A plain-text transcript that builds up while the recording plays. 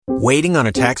Waiting on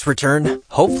a tax return?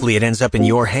 Hopefully it ends up in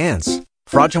your hands.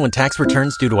 Fraudulent tax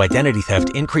returns due to identity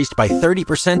theft increased by 30%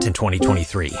 in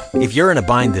 2023. If you're in a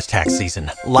bind this tax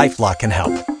season, LifeLock can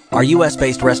help. Our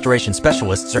U.S.-based restoration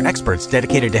specialists are experts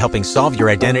dedicated to helping solve your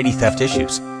identity theft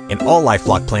issues. And all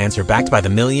LifeLock plans are backed by the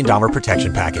 $1 Million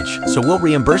Protection Package. So we'll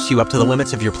reimburse you up to the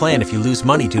limits of your plan if you lose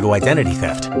money due to identity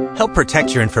theft. Help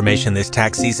protect your information this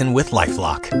tax season with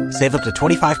LifeLock. Save up to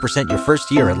 25% your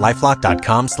first year at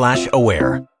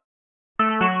LifeLock.com/aware.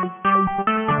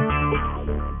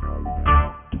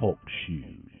 Talk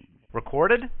shoes.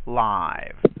 Recorded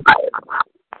live.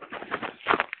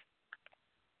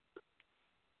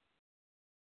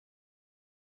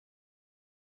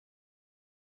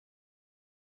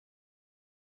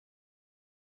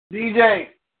 DJ,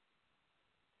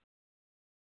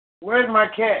 where's my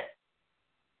cat?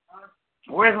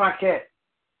 Where's my cat?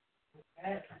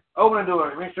 Open the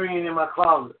door. Make sure he ain't in my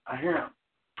closet. I hear him.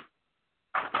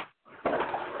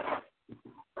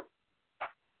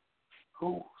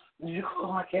 Who? Did you close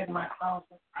my cat in my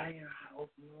closet? I didn't open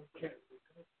the cat.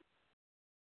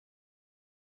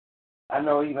 I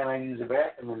know even I use the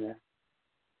bathroom in there.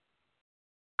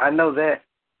 I know that.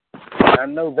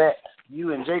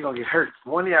 You and Jay gonna get hurt.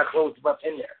 One of y'all closed him up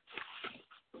in there.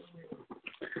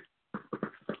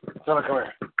 Son, come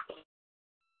here.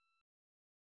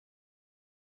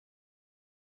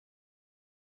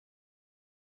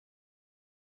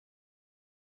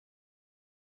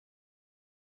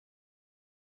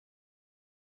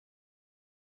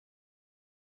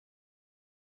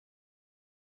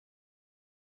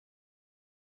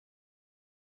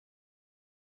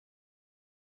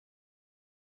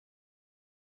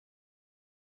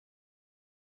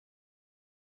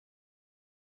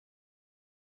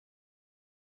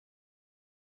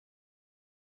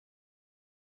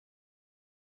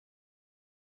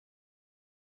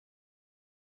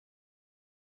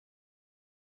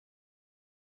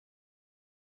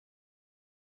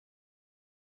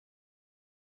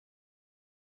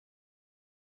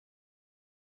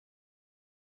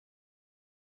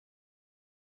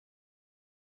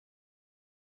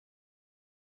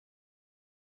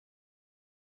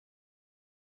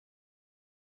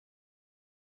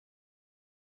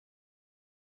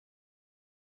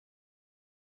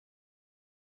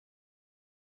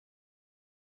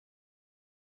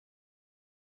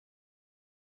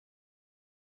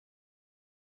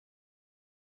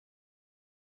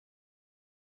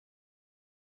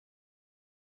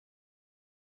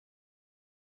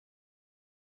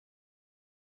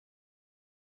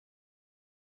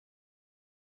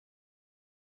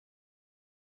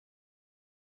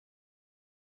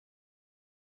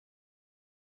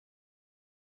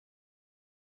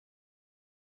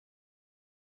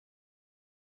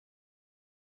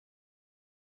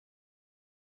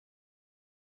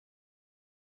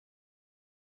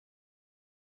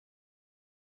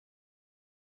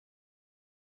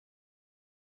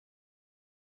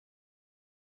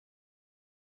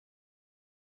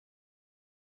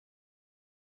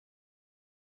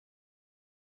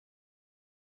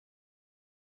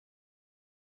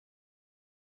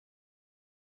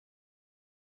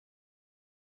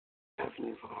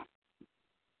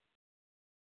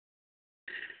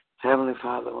 Heavenly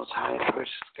Father, most high and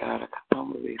precious God, I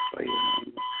come humbly before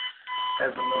you.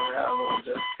 As the Lord, our Lord,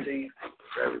 just to you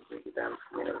for everything you've done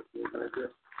for me and everything you're going to do.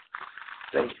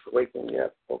 Thank you for waking me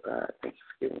up, oh God. Thank you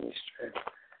for giving me strength.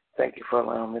 Thank you for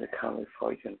allowing me to come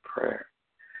before you in prayer.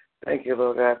 Thank you,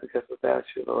 Lord God, because without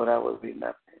you, Lord, I would be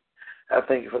nothing. I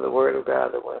thank you for the word of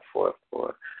God that went forth,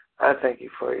 Lord. I thank you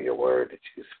for your word that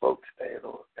you spoke today,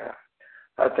 Lord God.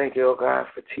 I thank you, oh God,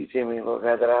 for teaching me, Lord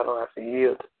God, that I don't have to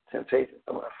yield to temptations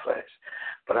of my flesh,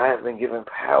 but I have been given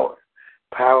power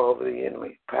over the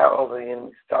enemy, power over the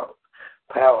enemy's thoughts,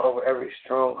 power over every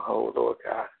stronghold, Lord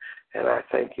God. And I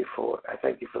thank you for it. I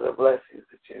thank you for the blessings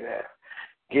that you have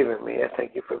given me. I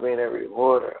thank you for being a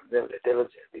rewarder of them that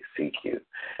diligently seek you.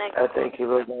 I thank you,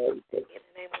 Lord God, because,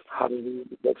 hallelujah,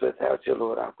 because without you,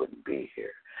 Lord, I wouldn't be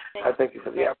here. I thank you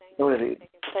for the opportunity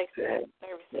to have.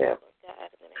 Yeah.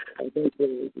 I thank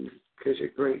you because you're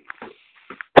great.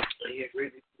 You're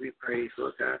greatly to be praised,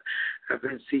 Lord God. I've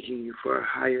been seeking you for a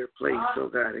higher place, oh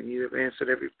God, and you have answered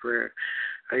every prayer.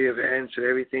 You have answered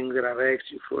everything that I've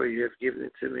asked you for. You have given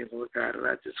it to me, Lord God, and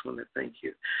I just want to thank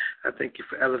you. I thank you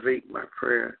for elevating my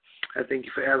prayer. I thank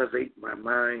you for elevating my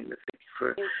mind. I thank you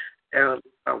for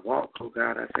elevating my walk, oh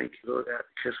God. I thank you, Lord God,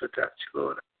 because without you,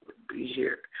 Lord, I wouldn't be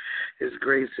here. It's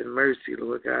grace and mercy,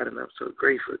 Lord God, and I'm so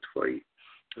grateful for you.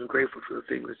 I'm grateful for the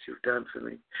things that you've done for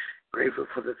me. Grateful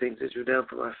for the things that you've done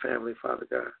for my family, Father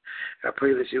God. I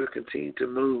pray that you would continue to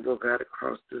move, oh God,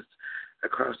 across the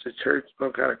church, oh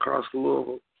God, across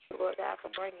Louisville, Lord God, for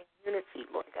bringing unity,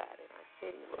 Lord God, in our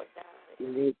city, Lord God.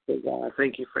 God,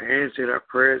 thank you for answering our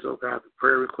prayers, oh God, the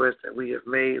prayer requests that we have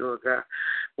made, Lord God,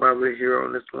 while we're here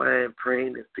on this line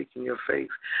praying and seeking your face.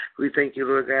 We thank you,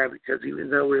 Lord God, because even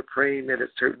though we're praying at a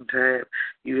certain time,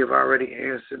 you have already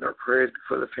answered our prayers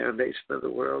before the foundation of the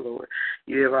world, Lord.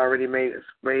 You have already made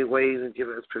ways and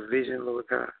given us provision, Lord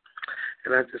God.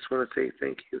 And I just want to say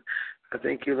thank you. I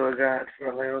thank you, Lord God,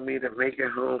 for allowing me to make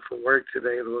it home from work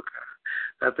today, Lord God.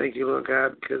 I thank you, Lord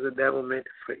God, because the devil meant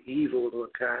it for evil, Lord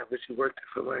God, but you worked it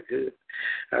for my good.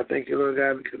 I thank you, Lord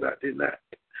God, because I did not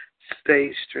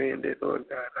stay stranded, Lord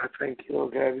God. I thank you,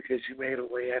 Lord God, because you made a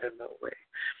way out of no way.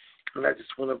 And I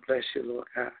just want to bless you, Lord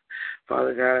God.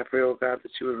 Father God, I pray, oh God,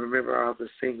 that you would remember all the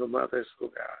single mothers,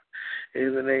 oh God.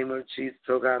 In the name of Jesus,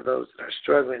 oh God, those that are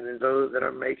struggling and those that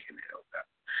are making it, oh God.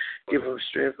 Give them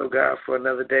strength, oh God, for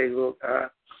another day, Lord God.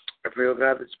 I pray, oh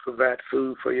God, that you provide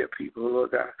food for your people,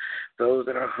 Lord God. Those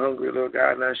that are hungry, Lord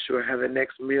God, not sure how the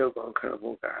next meal going to come,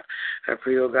 oh God. I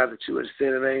pray, oh God, that you would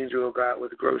send an angel, oh God,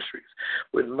 with groceries,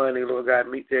 with money, Lord God,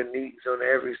 meet their needs on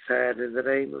every side in the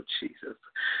name of Jesus.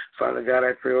 Father God,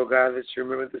 I pray, oh God, that you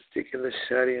remember the sick and the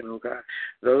shut-in, oh God,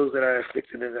 those that are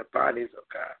afflicted in their bodies, oh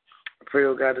God. I pray,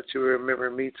 oh God, that you will remember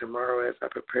me tomorrow as I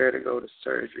prepare to go to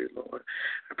surgery, Lord.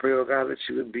 I pray, oh God, that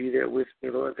you would be there with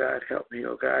me, Lord God. Help me,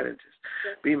 oh God, and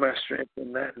just be my strength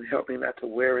and help me not to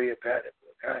worry about it,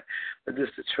 Lord God, but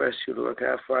just to trust you, Lord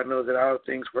God, for I know that all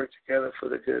things work together for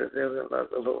the good of them that love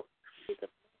the Lord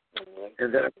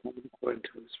and that are according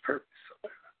to his purpose, oh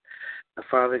God.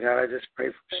 Father God, I just pray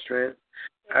for strength.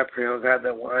 I pray, oh God,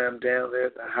 that while I'm down there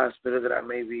at the hospital that I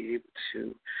may be able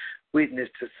to witness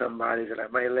to somebody, that I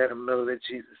might let them know that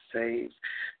Jesus saves,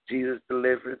 Jesus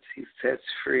delivers, he sets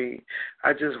free.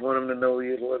 I just want them to know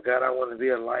you, Lord God. I want to be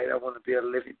a light. I want to be a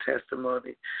living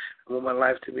testimony. I want my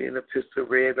life to be an epistle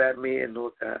read by men,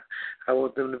 Lord God. I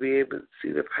want them to be able to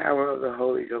see the power of the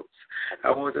Holy Ghost.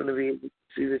 I want them to be able to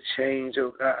see the change,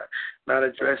 oh God, not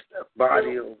a dressed up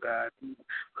body, oh God,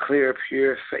 clear,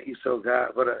 pure face, oh God,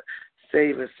 but a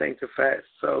saved and sanctified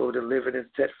soul, delivered and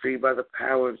set free by the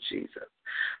power of Jesus.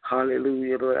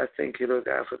 Hallelujah, Lord. I thank you, Lord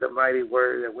God, for the mighty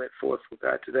word that went forth, oh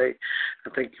God, today. I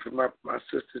thank you for my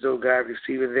sisters, oh God,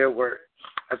 receiving their word.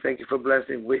 I thank you for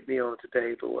blessing Whitney on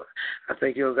today, Lord. I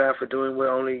thank you, oh God, for doing what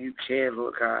only you can,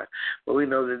 Lord God. But we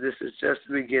know that this is just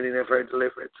the beginning of her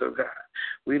deliverance, oh God.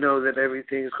 We know that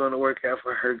everything is going to work out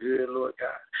for her good, Lord God.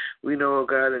 We know, oh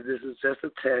God, that this is just a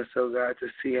test, oh God, to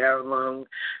see how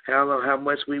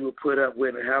much we will put up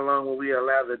with and how long will we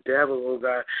allow the devil, oh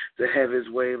God, to have his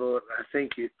way, Lord. I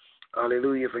thank you.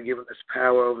 Hallelujah, for giving us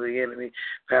power over the enemy,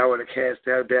 power to cast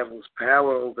out devils,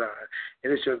 power, oh God.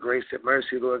 And it's your grace and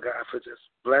mercy, Lord God, for just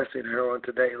blessing her on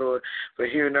today, Lord, for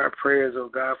hearing our prayers, oh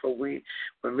God, for we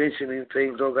were mentioning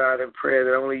things, oh God, in prayer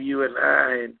that only you and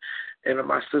I and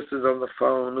my sisters on the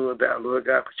phone knew about, Lord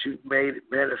God, but you made it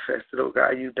manifested, oh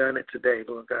God. You've done it today,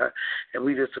 Lord God. And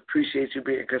we just appreciate you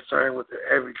being concerned with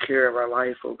every care of our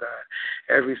life, oh God.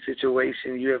 Every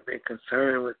situation you have been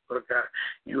concerned with, Lord God.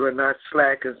 You are not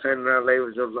slack concerning our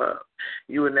labors of love.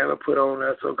 You will never put on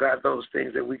us, oh God, those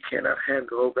things that we cannot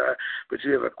handle, oh God. But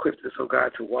you have equipped us, oh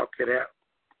God, to walk it out.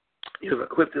 You have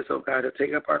equipped us, oh God, to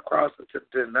take up our cross and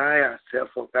to deny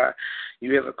ourselves, oh God.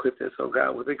 You have equipped us, oh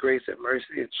God, with the grace and mercy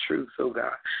and truth, oh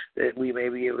God, that we may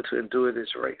be able to endure this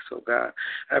race, oh God.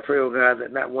 I pray, oh God,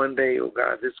 that not one day, oh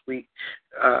God, this week,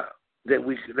 that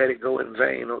we let it go in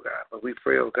vain, oh God. But we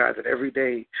pray, oh God, that every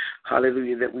day,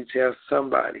 hallelujah, that we tell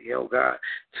somebody, oh God,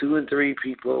 2 and 3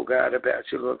 people, oh God, about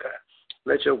you, Lord God.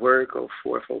 Let your word go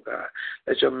forth, oh God.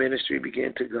 Let your ministry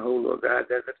begin to go, Lord God.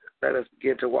 Let us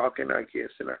begin to walk in our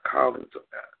gifts and our callings, oh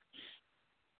God.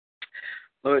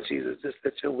 Lord Jesus, just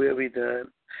let your will be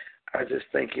done. I just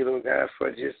thank you, Lord God,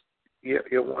 for just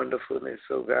your wonderfulness,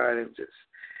 oh God, and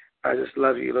I just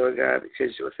love you, Lord God,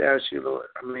 because without you, Lord,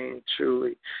 I mean,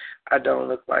 truly, I don't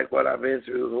look like what I've been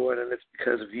through, Lord, and it's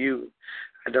because of you.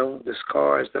 The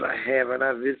scars that I have are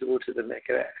not visible to the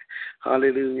naked eye.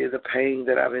 Hallelujah. The pain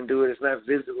that I've endured is not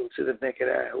visible to the naked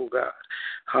eye, oh God.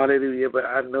 Hallelujah. But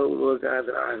I know, Lord God,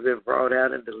 that I have been brought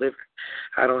out and delivered.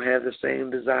 I don't have the same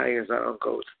desires. I don't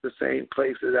go to the same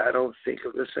places. I don't think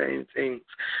of the same things.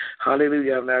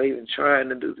 Hallelujah. I'm not even trying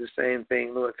to do the same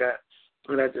thing, Lord God.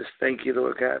 And I just thank you,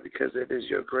 Lord God, because it is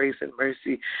your grace and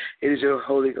mercy. It is your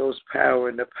Holy Ghost power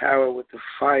and the power with the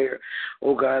fire,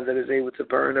 oh God, that is able to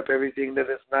burn up everything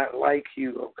that is not like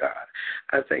you, oh God.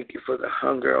 I thank you for the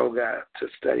hunger, oh God, to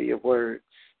study your word.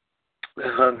 the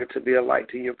hunger to be a light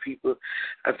to your people.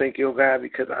 I thank you, oh God,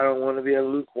 because I don't want to be a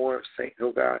lukewarm saint,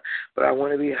 oh God, but I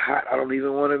want to be hot. I don't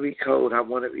even want to be cold. I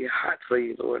want to be hot for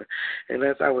you, Lord. And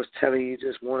as I was telling you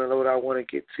just morning, Lord, I want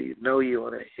to get to know you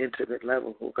on an intimate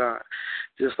level, oh God.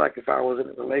 Just like if I was in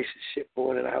a relationship,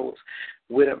 Lord, and I was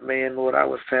with a man, Lord, I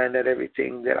would find out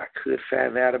everything that I could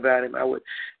find out about him. I would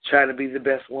try to be the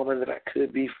best woman that I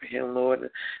could be for him, Lord.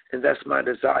 And that's my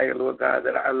desire, Lord God,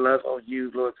 that I love on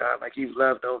you, Lord God, like you've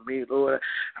loved on me, Lord.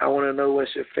 I want to know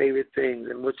what's your favorite things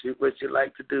and what you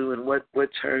like to do and what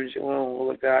turns you on,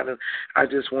 Lord God. And I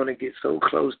just want to get so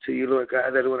close to you, Lord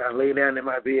God, that when I lay down in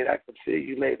my bed, I can feel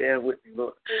you lay down with me,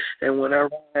 Lord. And when I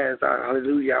rise,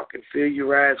 hallelujah, I can feel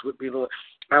you rise with me, Lord.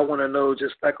 I want to know,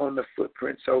 just like on the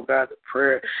footprints, oh God, the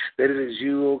prayer, that it is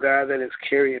you, oh God, that is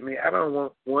carrying me. I don't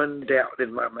want one doubt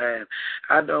in my mind.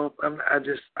 I don't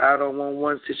want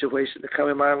one situation to come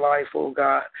in my life, oh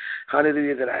God,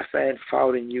 hallelujah, that I find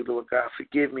fault in you, Lord God.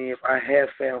 Forgive me if I have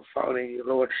found fault in you,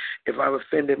 Lord. If I've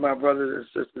offended my brothers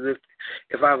and sisters,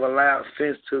 if I've allowed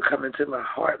offense to come into my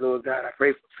heart, Lord God, I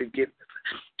pray for forgiveness.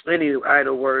 Any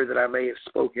idle word that I may have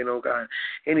spoken, oh God,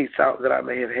 any thought that I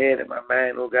may have had in my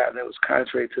mind, oh God, that was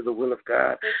contrary to the will of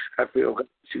God, I pray, oh God,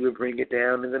 that you would bring it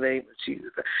down in the name of Jesus.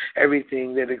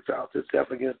 Everything that exalts itself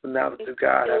against the knowledge of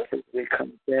God, I pray that it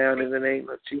comes down in the name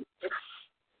of Jesus.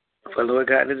 For, Lord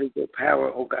God, it is your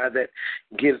power, oh God, that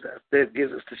gives us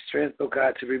the strength, oh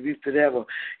God, to rebuke the devil.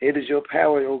 It is your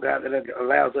power, oh God, that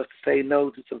allows us to say no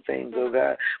to some things, oh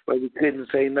God, where we couldn't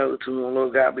say no to them,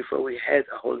 Lord God, before we had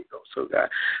the Holy Ghost, oh God.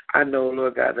 I know,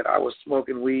 Lord God, that I was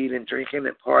smoking weed and drinking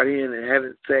and partying and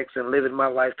having sex and living my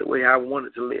life the way I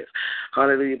wanted to live.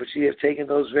 Hallelujah. But you have taken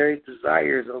those very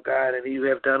desires, oh God, and you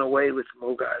have done away with them,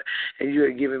 oh God. And you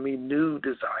have given me new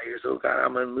desires, oh God.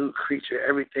 I'm a new creature.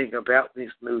 Everything about me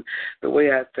is new. The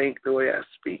way I think, the way I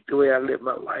speak, the way I live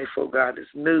my life, oh God, is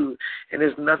new. And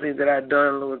there's nothing that I've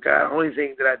done, Lord God. The only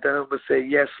thing that I've done was say,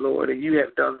 yes, Lord, and you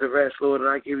have done the rest, Lord, and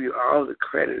I give you all the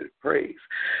credit and praise.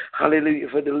 Hallelujah,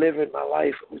 for delivering my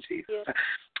life, oh Jesus. Yes.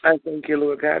 I thank you,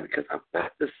 Lord God, because I'm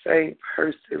not the same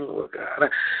person, Lord God.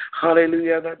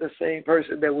 Hallelujah. I'm not the same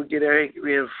person that would get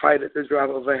angry and fight at the drop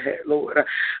of a hat, Lord.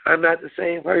 I'm not the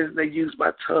same person that used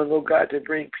my tongue, oh God, to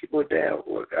bring people down,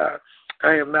 Lord God.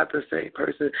 I am not the same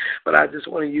person, but I just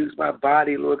want to use my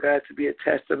body, Lord God, to be a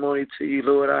testimony to you,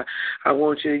 Lord. I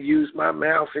want you to use my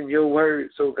mouth and your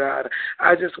words, oh God.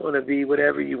 I just want to be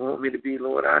whatever you want me to be,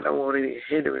 Lord. I don't want any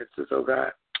hindrances, oh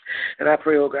God. And I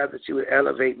pray, oh God, that you would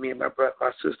elevate me and my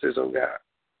sisters, oh God.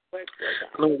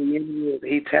 Lord, the enemy,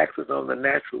 he taxes on the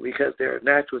natural because there are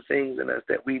natural things in us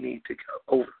that we need to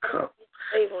overcome.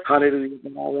 Hallelujah.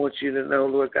 And I want you to know,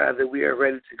 Lord God, that we are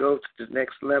ready to go to the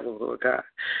next level, Lord God,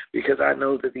 because I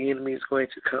know that the enemy is going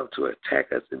to come to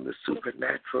attack us in the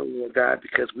supernatural, Lord God,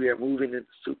 because we are moving in the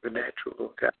supernatural,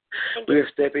 Lord God. We are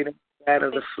stepping out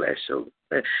of the flesh, oh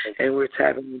God, and we're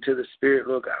tapping into the spirit,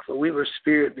 Lord God. For we were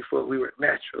spirit before we were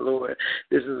natural, Lord.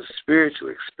 This is a spiritual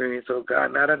experience, oh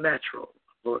God, not a natural.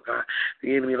 Lord God,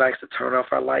 the enemy likes to turn off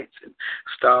our lights and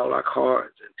stall our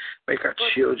cars and make our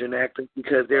children act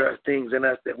because there are things in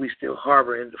us that we still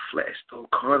harbor in the flesh, those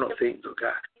carnal things, oh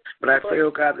God. But I pray, oh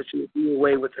God, that you would do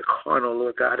away with the carnal,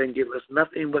 Lord God, and give us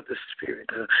nothing but the Spirit.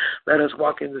 Let us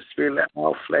walk in the Spirit. Let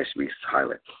all flesh be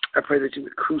silent. I pray that you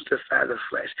would crucify the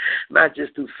flesh, not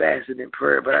just through fasting and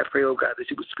prayer, but I pray, oh God, that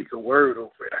you would speak a word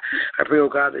over it. I pray, oh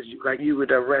God, that you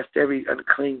would arrest every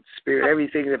unclean spirit,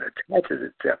 everything that attaches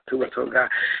itself to us, oh God,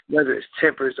 whether it's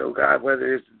tempers, oh God,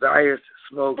 whether it's desires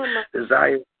to smoke,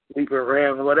 desires sleep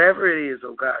around, whatever it is,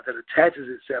 oh God, that attaches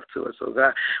itself to us, oh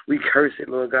God, we curse it,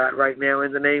 Lord God, right now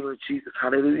in the name of Jesus,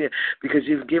 hallelujah, because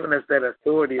you've given us that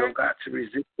authority, oh God, to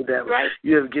resist the devil. Right.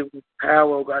 You have given us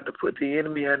power, oh God, to put the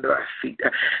enemy under our feet.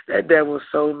 That devil's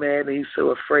so mad and he's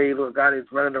so afraid, Lord God, he's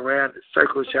running around in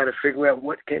circles trying to figure out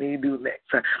what can he do next.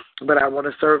 But I want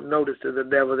to serve notice to the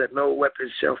devil that no weapon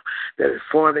that is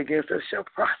formed against us shall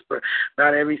prosper.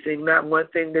 Not everything, not one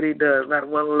thing that he does, not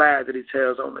one lie that he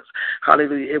tells on us.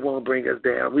 Hallelujah. It won't bring us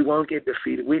down. We won't get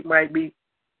defeated. We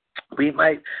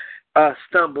might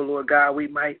stumble, Lord God. We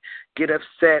might get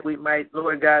upset. We might,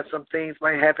 Lord God, some things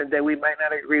might happen that we might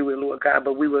not agree with, Lord God,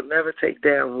 but we will never take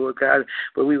down, Lord God,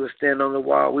 but we will stand on the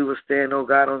wall. We will stand, oh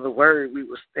God, on the word. We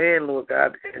will stand, Lord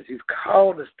God, as you've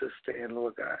called us to stand,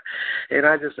 Lord God. And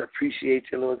I just appreciate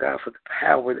you, Lord God, for the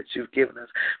power that you've given us,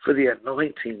 for the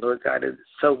anointing, Lord God. It is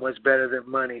so much better than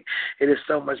money. It is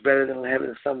so much better than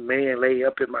having some man lay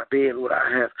up in my bed, Lord.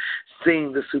 I have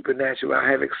seen the supernatural. I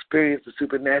have experienced the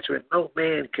supernatural, and no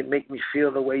man can make me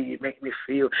feel the way you make me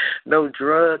feel. No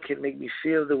drug can make me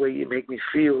feel the way you make me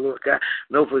feel, Lord God.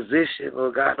 No position,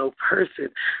 Lord God, no person,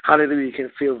 hallelujah,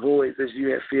 can fill voids as you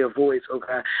have filled voids, oh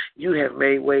God. You have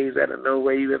made ways out of no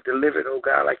way. You have delivered, oh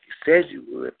God, like you said you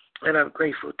would. And I'm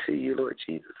grateful to you, Lord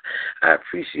Jesus. I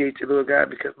appreciate you, Lord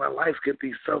God, because my life could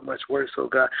be so much worse, oh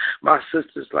God. My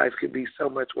sister's life could be so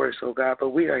much worse, oh God. But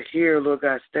we are here, Lord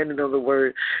God, standing on the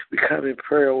word. We come in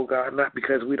prayer, oh God, not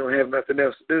because we don't have nothing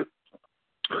else to do,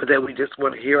 or that we just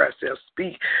want to hear ourselves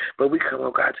speak, but we come,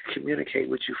 oh God, to communicate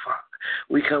with you, Father.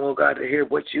 We come, oh God, to hear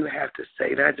what you have to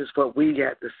say, not just what we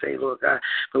have to say, Lord God,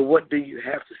 but what do you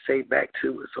have to say back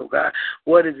to us, oh God?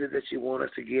 What is it that you want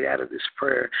us to get out of this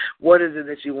prayer? What is it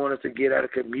that you want us to get out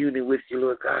of communion with you,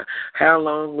 Lord God? How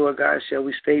long, Lord God, shall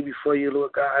we stay before you,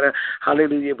 Lord God,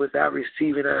 hallelujah, without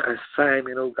receiving an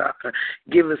assignment, oh God?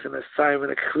 Give us an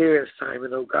assignment, a clear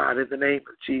assignment, oh God, in the name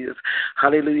of Jesus.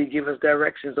 Hallelujah, give us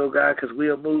directions, oh God, because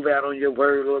we'll move out on your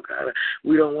word, Lord God.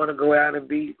 We don't want to go out and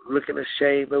be looking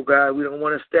ashamed, oh God. We don't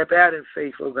want to step out in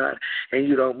faith, oh God, and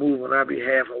you don't move on our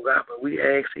behalf, oh God. But we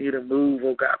ask you to move,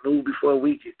 oh God. Move before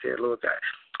we get there, Lord God.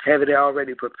 Have it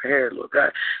already prepared, Lord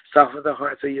God. Soften the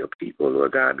hearts of your people,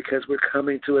 Lord God, because we're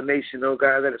coming to a nation, oh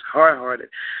God, that is hard-hearted.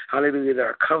 Hallelujah, that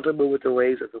are comfortable with the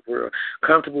ways of the world,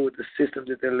 comfortable with the systems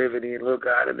that they're living in, Lord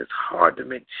God, and it's hard to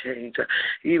make change.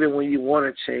 Even when you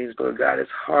want to change, Lord God, it's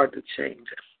hard to change.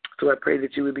 So I pray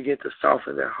that you would begin to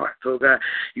soften their hearts, oh God.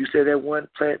 You said that one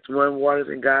plants, one waters,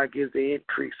 and God gives the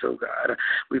increase, oh God.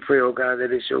 We pray, oh God,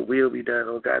 that it's your will be done,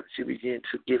 oh God, that you begin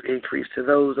to give increase to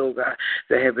those, oh God,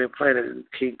 that have been planted in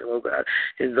the kingdom, oh God.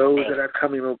 And those that are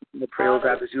coming, oh God, pray, oh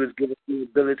God, that you would give us the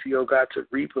ability, oh God, to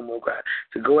reap them, oh God,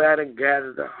 to go out and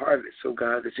gather the harvest, oh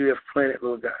God, that you have planted,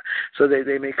 oh God, so that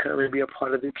they may come and be a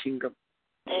part of the kingdom.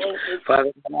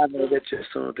 Father, I know that you're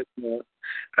soon to come.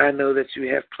 I know that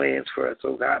you have plans for us,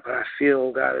 oh God, but I feel,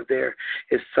 oh God, that there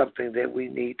is something that we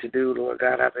need to do, Lord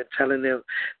God. I've been telling them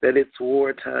that it's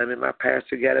wartime, and my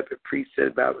pastor got up and preached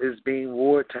about it being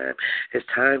wartime. It's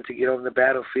time to get on the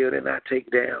battlefield and not take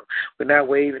down. We're not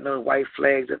waving on white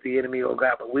flags at the enemy, oh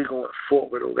God, but we're going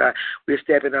forward, oh God. We're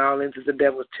stepping all into the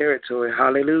devil's territory.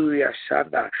 Hallelujah.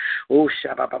 Shanda. Oh,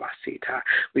 Shabababasita.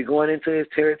 We're going into his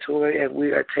territory, and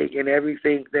we are taking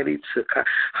everything that he took.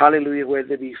 Hallelujah.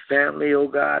 Whether it be family, oh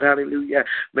God, hallelujah.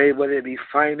 Maybe whether it be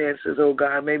finances, oh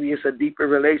God, maybe it's a deeper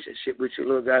relationship with you,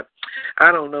 Lord God.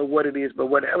 I don't know what it is, but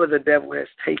whatever the devil has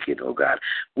taken, oh God,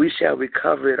 we shall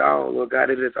recover it all, Lord God.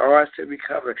 It is ours to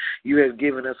recover. You have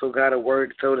given us, oh God, a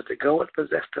word told us to go and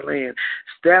possess the land.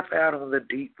 Step out on the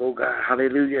deep, oh God,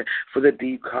 hallelujah, for the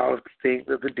deep calls the things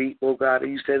of the deep, oh God.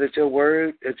 And you said that your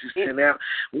word that you sent out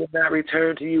will not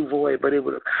return to you void, but it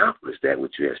will accomplish that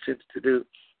which you have sent it to do.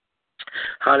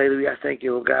 Hallelujah. I thank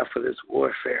you, oh God, for this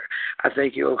warfare. I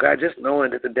thank you, oh God, just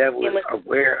knowing that the devil is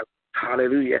aware of,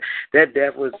 hallelujah, that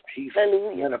devil is, he's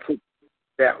going to put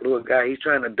that, Lord God. He's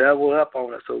trying to double up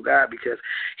on us, oh God, because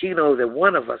he knows that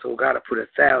one of us, oh God, will put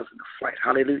 1,000 to flight,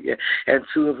 hallelujah, and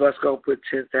two of us going to put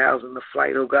 10,000 to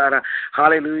flight, oh God,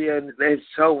 hallelujah, and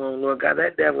so on, Lord God.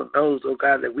 That devil knows, oh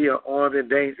God, that we are armed and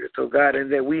dangerous, oh God,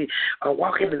 and that we are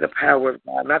walking in the power of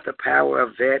God, not the power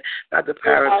of that, not the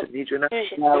power of Tanitra, not the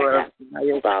power of,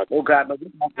 oh God, but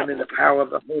we're walking in the power of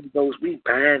the Holy Ghost. We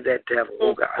bind that devil,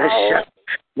 oh God.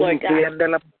 Lord God.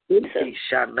 Thank you,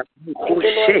 Lord.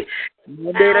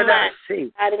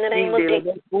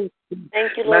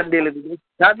 Thank you, Lord. Hallelujah.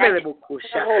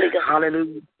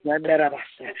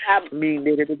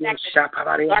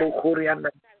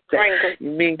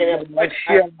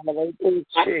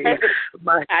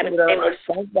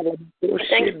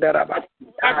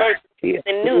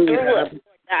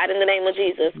 God, in the name of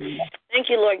Jesus. Thank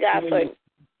you, Lord God, for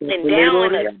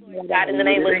endowing us, Lord God, in the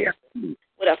name of Jesus.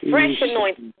 With a fresh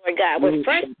anointing, Lord God, with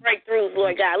fresh breakthroughs,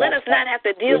 Lord God. Let us not have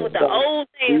to deal with the old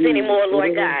things anymore,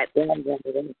 Lord God. Thank you.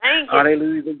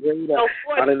 Hallelujah.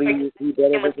 Hallelujah.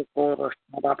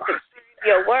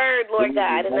 Your word, Lord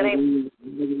God, in the name of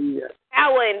Jesus.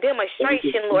 Power and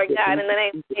demonstration, Lord God, in the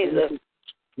name of Jesus.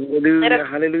 Hallelujah.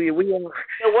 Hallelujah. We are,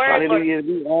 your word, hallelujah.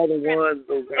 We are the ones,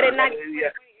 oh God.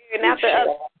 Hallelujah.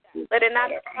 Let it not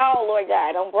fall, Lord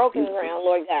God, on broken ground,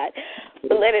 Lord God.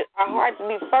 But let our hearts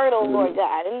be fertile, Lord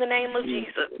God, in the name of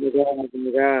Jesus.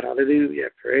 God, hallelujah.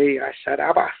 Pray.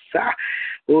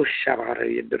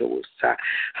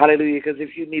 Hallelujah. Because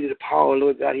if you needed Paul,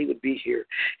 Lord God, he would be here.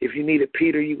 If you needed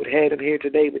Peter, you would have him here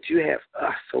today. But you have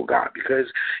us, oh God,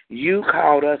 because you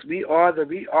called us. We are the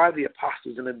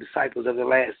apostles and the disciples of the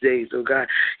last days, oh God.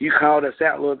 You called us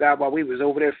out, Lord God, while we was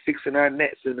over there fixing our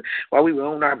nets and while we were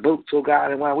on our boats, oh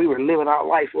God, and while we were living our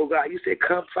life, oh God. You said,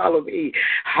 come follow me.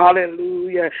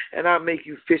 Hallelujah. And I'll make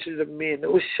you fishers of men.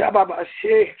 Oh, Shabbat.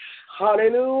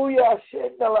 Hallelujah.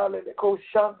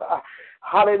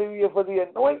 Hallelujah for the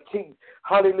anointing.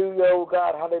 Hallelujah, oh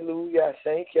God. Hallelujah.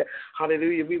 Thank you.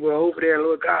 Hallelujah. We were over there,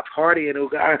 Lord God, partying, oh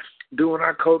God, doing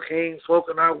our cocaine,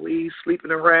 smoking our weed, sleeping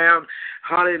around.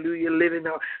 Hallelujah. Living,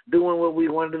 doing what we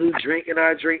wanted to do, drinking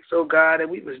our drinks, oh God.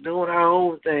 And we was doing our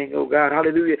own thing, oh God.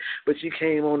 Hallelujah. But you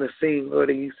came on the scene,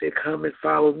 Lord, and you said, come and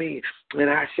follow me,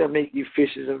 and I shall make you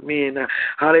fishers of men.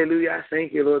 Hallelujah. I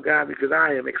thank you, Lord God, because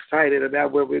I am excited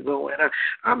about where we're going.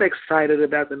 I'm excited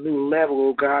about the new level,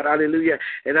 oh God. Hallelujah.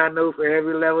 And I know for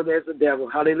every level there's a devil.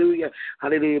 Hallelujah.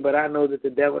 Hallelujah. But I know that the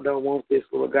devil don't want this,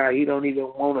 Lord God. He don't even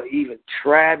want to even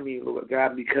try me, Lord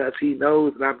God, because he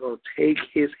knows that I'm going to take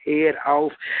his head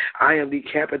off. I am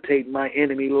decapitating my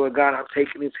enemy, Lord God. I'm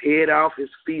taking his head off, his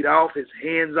feet off, his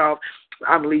hands off.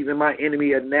 I'm leaving my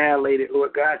enemy annihilated,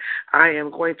 Lord God. I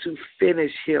am going to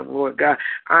finish him, Lord God.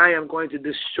 I am going to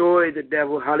destroy the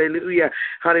devil. Hallelujah.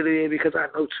 Hallelujah. Because I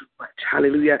know too much.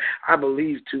 Hallelujah. I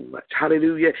believe too much.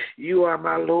 Hallelujah. You are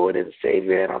my Lord and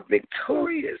Savior, and I'm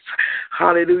victorious.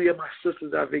 Hallelujah. My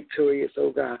sisters are victorious, oh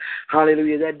God.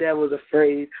 Hallelujah. That devil's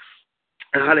afraid.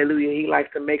 Hallelujah. He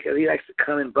likes to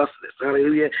come and buffet us.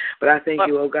 Hallelujah. But I thank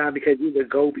you, oh God, because you're the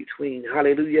go-between.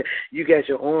 Hallelujah. You got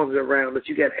your arms around us.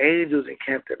 You got angels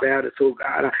encamped about us, oh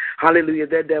God. Hallelujah.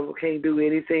 That devil can't do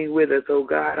anything with us, oh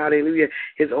God. Hallelujah.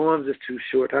 His arms is too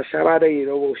short to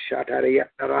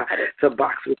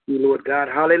box with you, Lord God.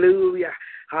 Hallelujah.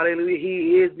 Hallelujah.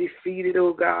 He is defeated,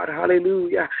 oh God.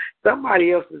 Hallelujah.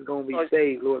 Somebody else is going to be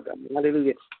saved, Lord God.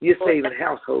 Hallelujah. You're saving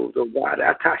households, oh God.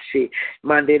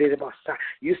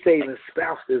 You're saving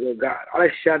spouses, oh God.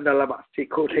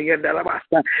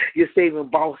 You're saving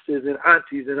bosses and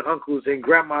aunties and uncles and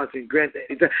grandmas and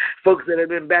granddaddies. Folks that have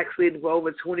been backsliding for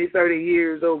over 20, 30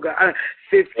 years, oh God.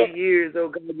 50 years, oh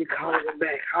God. You're calling them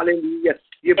back. Hallelujah.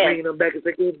 You're bringing them back. It's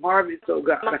a great harvest, oh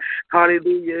God.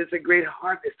 Hallelujah. It's a great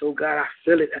harvest, oh God. I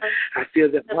feel it. I feel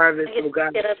the harvest, oh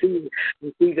God. I see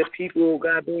the people, oh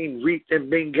God, being reaped and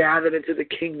being gathered into the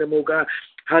kingdom, oh God.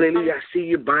 Hallelujah. I see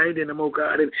you binding them, oh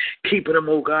God, and keeping them,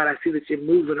 oh God. I see that you're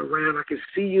moving around. I can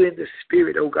see you in the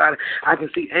spirit, oh God. I can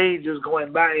see angels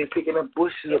going by and picking up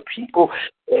bushes of people.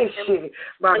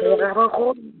 Mighty is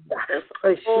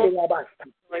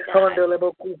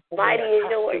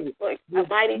yours.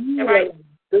 Mighty is right.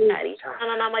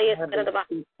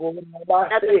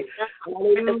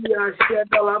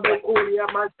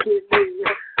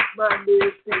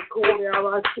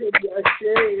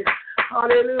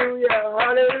 Hallelujah,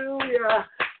 hallelujah.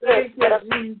 Thank you,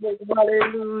 Jesus.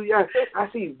 Hallelujah. I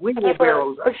see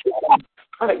wheelbarrows. I see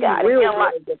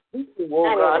wheelbarrows of people,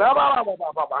 oh God.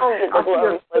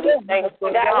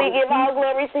 God, we give all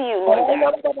glory to you, Lord God.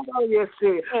 You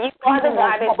are the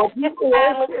God that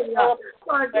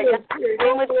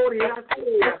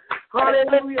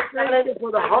hallelujah. Thank you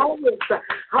for the harvest.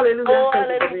 Hallelujah.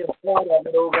 Thank you for being a part of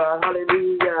it, oh God.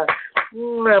 Hallelujah.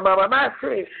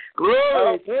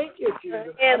 Glory. Thank you, Jesus.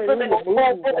 And for the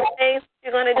things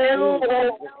you're going to do.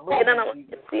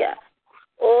 Yeah.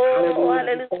 Oh,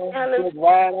 hallelujah. Hallelujah.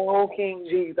 Right on, King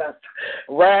Jesus.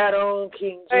 Right on,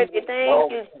 King Jesus. Thank you,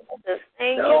 Jesus.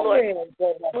 Thank you,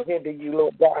 Lord. Hinder you,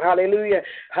 Lord God. Hallelujah.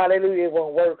 Hallelujah. It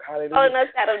won't work. Hallelujah. Calling us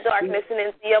out of darkness and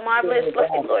into your marvelous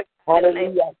light, Lord.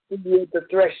 Hallelujah. I see you at the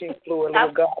threshing floor,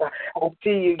 Lord God. I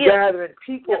see you gathering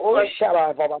people. Oh, I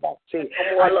see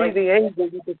the angel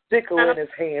with the sickle in his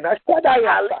hand. I see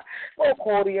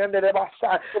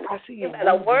you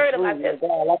a word about this.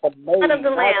 Like a maid. Of the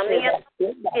Lamb.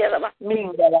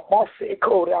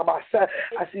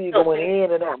 I see you going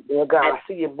in and out, Lord God. I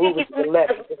see you moving to the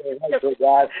left and to the right, Lord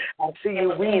God. I see you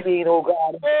weaving, oh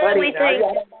God. We thank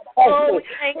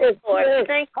you, Lord.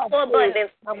 Thank you for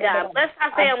abundance, God. Bless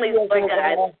our families, Lord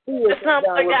God. For some,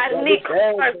 Lord God, need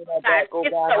God.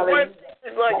 Get the work,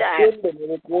 Lord God.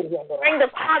 Bring the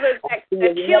fathers back to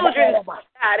the children,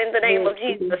 God, in the name of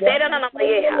Jesus.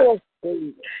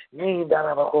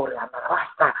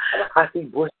 I see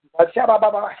bushes.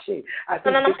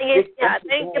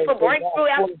 Thank you for breakthrough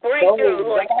after breakthrough,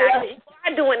 Lord God. You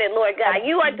are doing it, Lord God.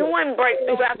 You are doing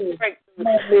breakthrough after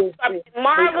breakthrough.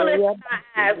 Marvelous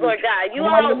eyes, Lord God. You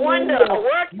are a wonder, a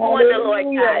working wonder, Lord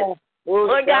God.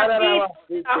 Lord God, people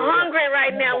are hungry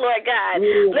right now, Lord God.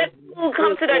 Let food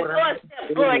come to their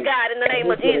doorsteps, Lord God, in the name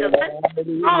of Jesus. Let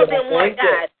all them, Lord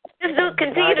God. Just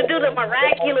continue to do the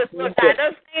miraculous, Lord God.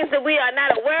 Those things that we are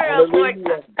not aware of, Lord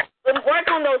God. Work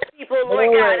on those people,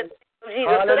 Lord God, in the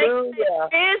name of Jesus. So they can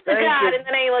say, to God in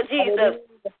the name of Jesus.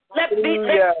 Let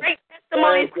great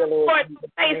testimonies forth on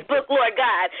Facebook, Lord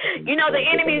God. You know the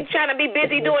enemy is trying to be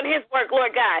busy doing his work,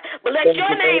 Lord God. But let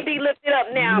your name be lifted up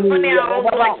now, from now on,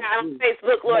 Lord God, on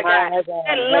Facebook, Lord God.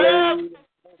 And love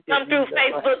come through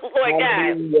Facebook, Lord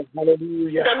God.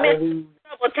 Hallelujah.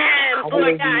 Several times,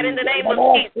 Lord God, in the name of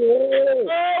Jesus.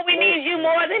 Oh, we need you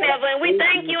more than ever, and we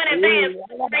thank you in advance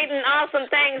for great and awesome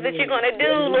things that you're going to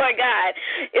do, Lord God.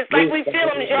 It's like we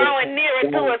feel them drawing nearer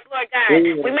to us, Lord God.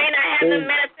 We may not have them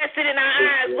manifested in our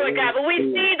eyes, Lord God, but we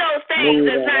see those things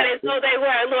as not as though they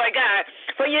were, Lord God.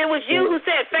 For it was you who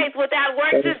said faith without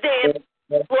works is dead.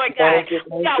 Lord God,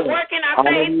 we are working our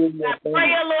faith, our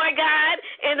prayer, Lord God,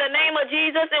 in the name of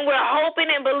Jesus, and we're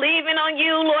hoping and believing on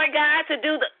you, Lord God, to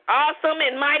do the awesome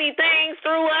and mighty things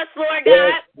through us, Lord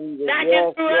God. Not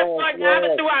just through us, Lord God,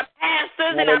 but through our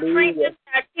pastors and our preachers,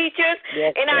 our teachers,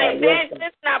 and our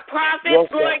evangelists and our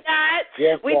prophets, Lord God.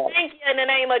 We thank you in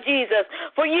the name of Jesus,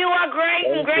 for you are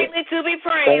great and greatly to be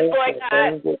praised, Lord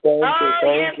God. Oh,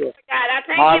 yes, Lord God. I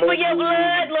thank you for your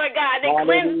blood, Lord God, that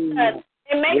cleanses us.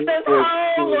 It makes us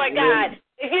whole, Lord God.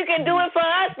 If you can do it for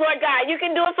us, Lord God, you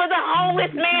can do it for the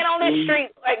homeless man on the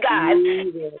street, Lord God.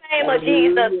 In the name of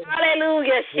Jesus.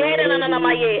 Hallelujah.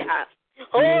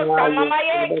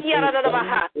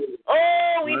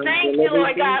 Oh, we thank you,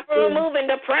 Lord God, for removing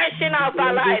depression off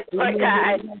our lives, Lord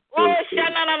God. Oh,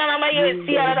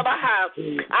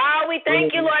 we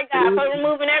thank you, Lord God, for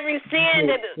removing every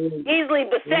sin that easily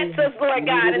besets us, Lord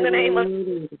God, in the name of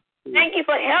Jesus. Thank you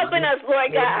for helping us,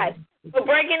 Lord God, for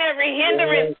breaking every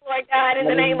hindrance, Lord God, in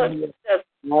the name of Jesus.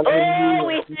 Oh,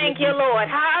 we thank you, Lord.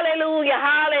 Hallelujah,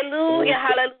 hallelujah,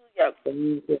 hallelujah.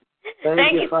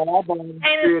 Thank you for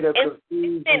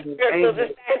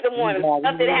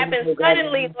something happens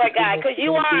suddenly, Lord God, because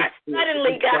you are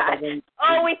suddenly God.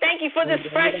 Oh, we thank you for this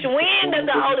fresh wind of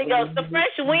the Holy Ghost, the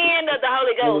fresh wind of the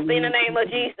Holy Ghost in the name of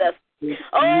Jesus.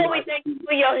 Oh, we thank you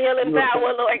for your healing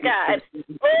power, Lord God.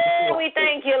 Oh, we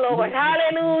thank you, Lord.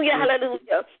 Hallelujah,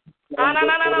 hallelujah.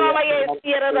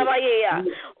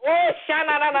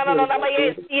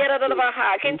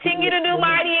 Continue to do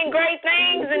mighty and great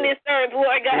things in this earth,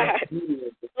 Lord God.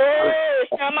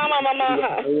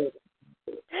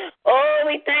 Oh,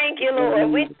 we thank you, Lord.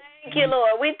 We thank you,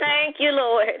 Lord. We thank you,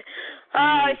 Lord. Let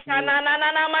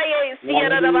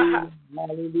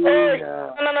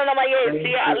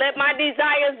my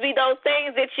desires be those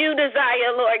things that you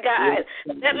desire, Lord God.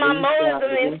 Let my motives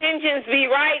and intentions be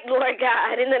right, Lord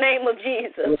God, in the name of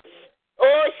Jesus.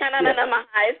 Oh, it's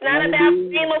not about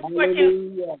fame or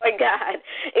fortune, Lord God.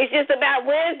 It's just about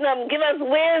wisdom. Give us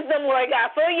wisdom, Lord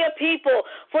God, for your people,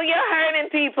 for your hurting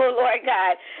people, Lord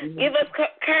God. Give us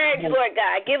courage, Lord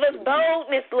God. Give us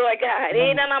boldness, Lord God.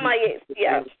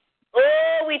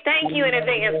 Oh, we thank you in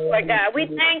advance, Lord God. We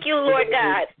thank you, Lord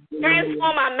God.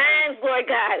 Transform our minds, Lord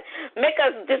God. Make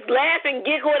us just laugh and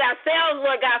giggle at ourselves,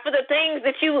 Lord God, for the things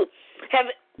that you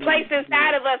have placed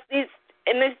inside of us,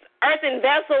 in this earthen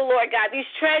vessel, Lord God, these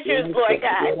treasures, Lord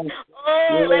God.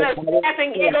 Oh, let us laugh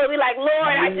and giggle. Be like,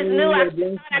 Lord, I just knew I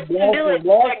couldn't do it,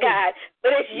 Lord God.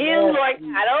 But it's you, Lord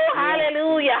God. Oh,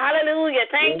 hallelujah, hallelujujah.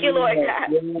 Thank you, Lord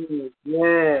God.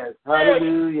 Yes,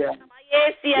 hallelujah.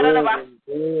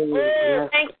 Oh,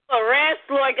 thank you for rest,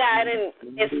 Lord God, and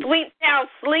sweet sound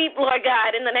sleep, Lord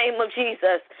God, in the name of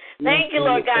Jesus. Thank you,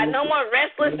 Lord God. No more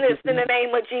restlessness in the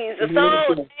name of Jesus.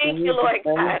 Oh, thank you, Lord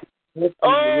God.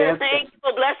 Oh, thank you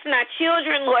for blessing our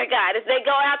children, Lord God, as they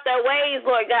go out their ways,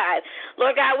 Lord God.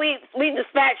 Lord God, we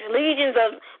dispatch legions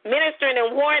of ministering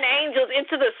and warring angels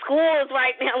into the schools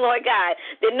right now, Lord God,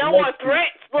 that no more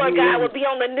threats, Lord God, will be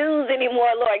on the news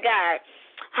anymore, Lord God.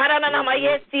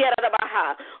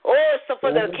 Oh, so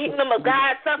for the kingdom of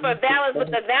God, suffer violence,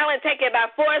 but the violent take it by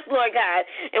force, Lord God.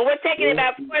 And we're taking it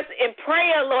by force in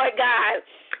prayer, Lord God.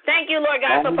 Thank you, Lord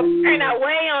God, for preparing our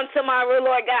way on tomorrow,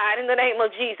 Lord God, in the name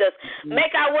of Jesus.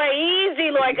 Make our way easy,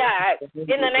 Lord God,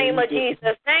 in the name of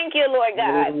Jesus. Thank you, Lord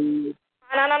God.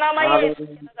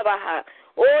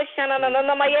 Oh,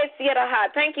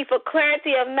 thank you for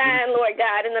clarity of mind, Lord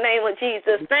God, in the name of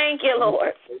Jesus. Thank you,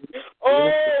 Lord.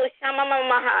 Oh,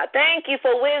 thank you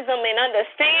for wisdom and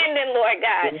understanding, Lord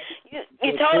God.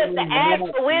 You told us to ask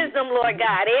for wisdom, Lord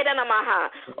God.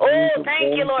 Oh,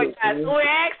 thank you, Lord God. So we're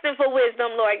asking for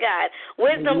wisdom, Lord God.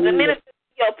 Wisdom to minister to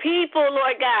your people,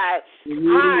 Lord God.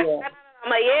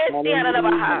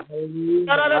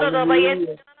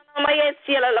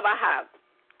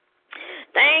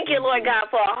 Thank you, Lord God,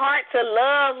 for a heart to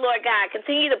love, Lord God.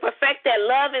 Continue to perfect that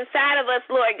love inside of us,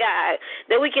 Lord God,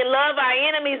 that we can love our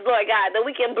enemies, Lord God, that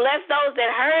we can bless those that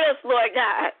hurt us, Lord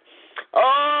God.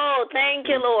 Oh, thank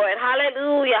you, Lord.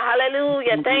 Hallelujah,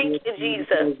 hallelujah. Thank you,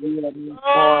 Jesus.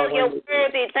 Oh, you're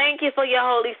worthy. Thank you for your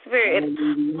Holy Spirit.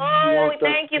 Oh, we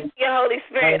thank you for your Holy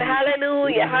Spirit.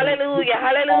 Hallelujah, hallelujah,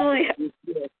 hallelujah.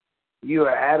 You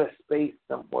are at a space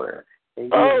somewhere, and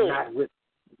you are not with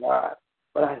God.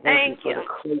 But I thank you for the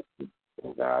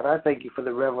closeness, God. I thank you for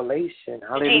the revelation.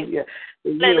 Hallelujah.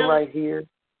 You're right here.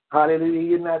 Hallelujah.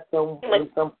 You're not in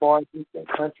some far distant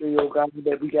country, oh God,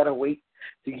 that we got to wait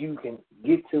till you can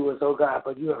get to us, oh God,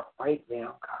 but you are right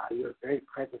now, God. You're a very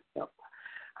present help.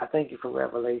 I thank you for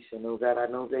revelation, oh God. I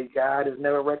know that God is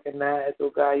never recognized,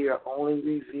 oh God. You're only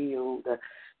revealed.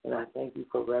 And I thank you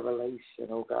for revelation,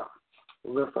 oh God.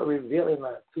 For revealing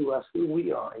to us who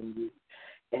we are in you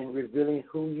and revealing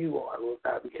who you are, Lord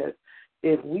God, because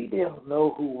if we don't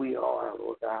know who we are,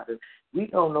 Lord God, if we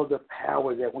don't know the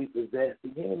power that we possess,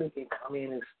 the enemy can come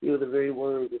in and steal the very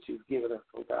word that you've given us,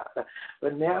 oh God.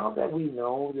 But now that we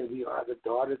know that we are the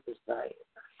daughters of Zion,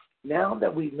 now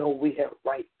that we know we have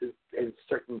rights and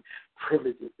certain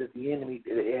privileges that the enemy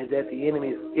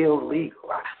is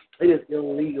illegal, it is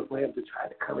illegal for him to try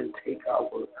to come and take our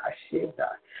word. I should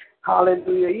die.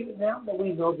 Hallelujah. Even now that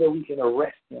we know that we can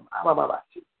arrest him,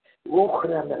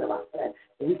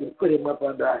 and we can put him up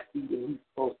under our feet and he's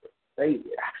supposed to stay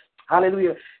there.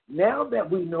 Hallelujah. Now that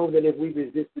we know that if we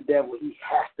resist the devil, he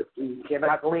has to flee. He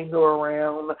cannot linger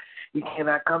around. He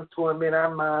cannot come to him in our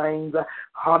minds.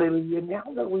 Hallelujah. Now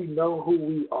that we know who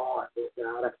we are,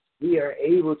 God, we are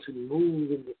able to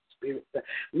move in the spirit.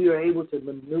 We are able to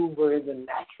maneuver in the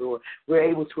natural. We're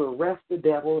able to arrest the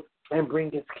devil and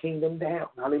bring his kingdom down.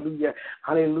 Hallelujah.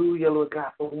 Hallelujah, Lord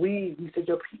God. For we said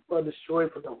your people are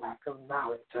destroyed for the lack of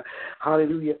knowledge.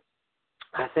 Hallelujah.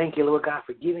 I thank you, Lord God,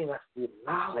 for giving us the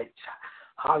knowledge,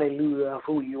 hallelujah, of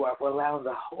who you are, for allowing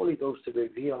the Holy Ghost to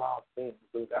reveal all things,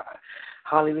 Lord God.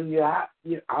 Hallelujah.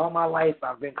 All my life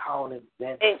I've been called in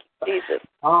that. Thank you, Jesus.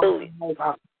 All my life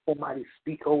I've had somebody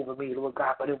speak over me, Lord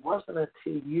God, but it wasn't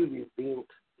until you revealed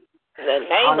to me. In the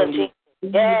name of Jesus.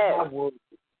 Yes.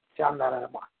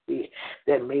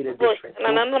 That made a difference.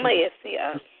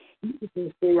 People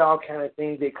can say all kind of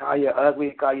things. They call you ugly,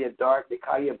 they call you dark, they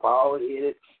call you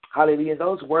bald-headed. Hallelujah.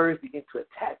 Those words begin to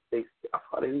attack themselves.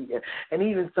 Hallelujah. And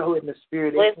even so in the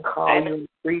spirit, they can call you a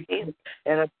preacher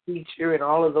and a teacher and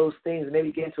all of those things, and they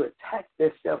begin to attack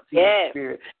themselves to your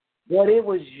spirit. But it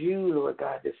was you, Lord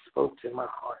God, that spoke to my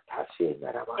heart. It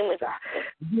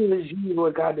was you,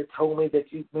 Lord God, that told me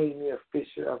that you made me a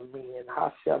fisher of men. It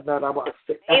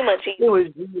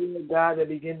was you, Lord God, that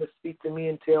began to speak to me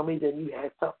and tell me that you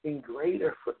had something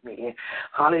greater for me.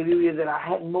 Hallelujah, that I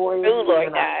had more in me.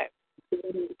 Lord God.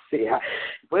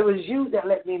 But it was you that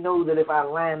let me know that if I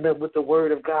lined up with the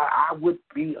word of God, I would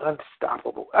be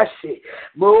unstoppable.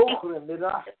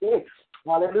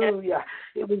 Hallelujah.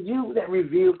 It was you that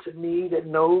revealed to me that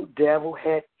no devil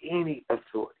had any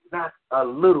authority. Not a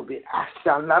little bit. I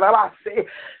shall not. I say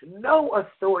no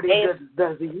authority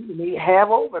does the enemy have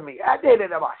over me. I did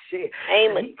it about shit.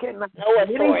 He cannot no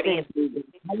authority.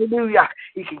 Hallelujah.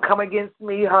 He can come against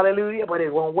me. Hallelujah. But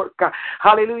it won't work.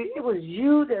 Hallelujah. It was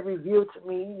you that revealed to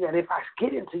me that if I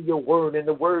get into your word and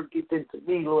the word gets into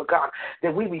me, Lord God,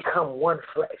 that we become one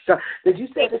flesh. That you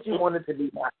said that you wanted to be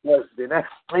my husband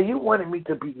and you wanted me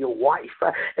to be your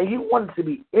wife and you wanted to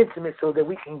be intimate so that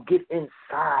we can get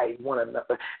inside one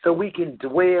another. So we can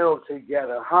dwell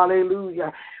together.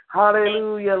 Hallelujah.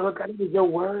 Hallelujah. Lord God, it is your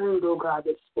word, oh God,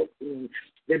 that spoke to me.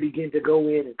 They begin to go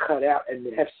in and cut out and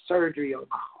have surgery on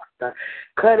my heart.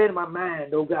 Cut in my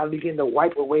mind, oh God, begin to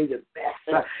wipe away the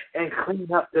mess and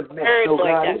clean up the mess, oh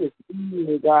God. It is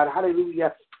you, God.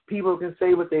 Hallelujah. People can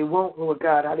say what they want, Lord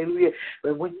God. Hallelujah.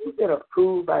 But when you get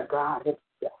approved by God himself,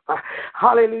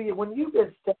 hallelujah, when you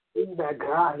get set in by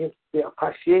God himself,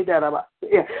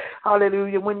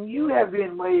 hallelujah, when you have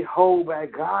been made whole by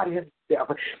God himself,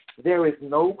 there is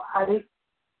nobody,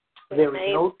 there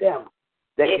is no devil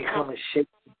that can come and shake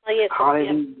you.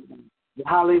 Hallelujah.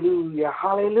 Hallelujah.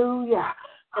 Hallelujah.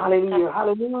 Hallelujah.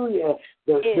 Hallelujah.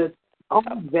 The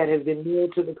arms that have been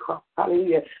nailed to the cross.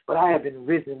 Hallelujah. But I have been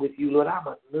risen with you, Lord. I'm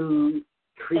a new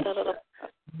creature.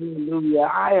 Hallelujah.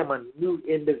 I am a new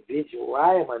individual.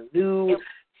 I am a new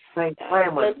saint. I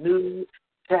am a new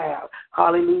child.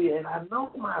 Hallelujah. And I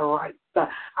know my rights.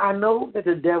 I know that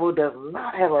the devil does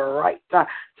not have a right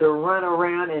to run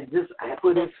around and just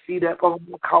put his feet up on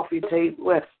the coffee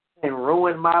table and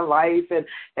ruin my life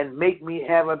and make me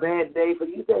have a bad day. But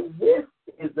you said this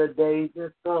is the day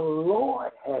that the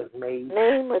Lord has made.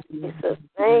 Name of Jesus.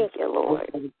 Thank you,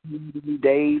 Lord.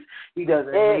 Days. He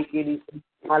doesn't make any.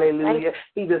 Hallelujah.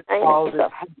 He just calls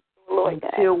us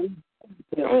until we.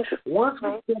 Once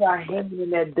we put our hand in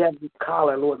that devil's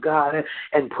collar, Lord God,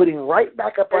 and put him right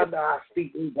back up under our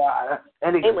feet, oh God,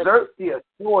 and exert the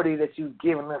authority that you've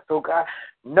given us, oh God,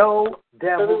 no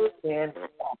devil can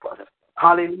stop us.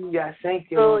 Hallelujah. I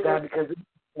thank you, Lord God, because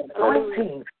it's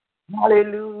anointing.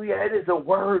 Hallelujah. It is a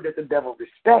word that the devil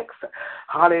respects.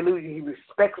 Hallelujah. He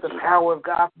respects the power of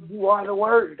God. You are the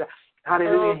word.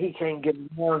 Hallelujah. He can't get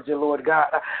around you, Lord God.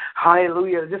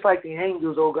 Hallelujah. Just like the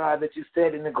angels, oh God, that you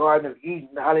said in the Garden of Eden.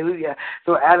 Hallelujah.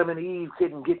 So Adam and Eve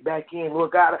couldn't get back in, Lord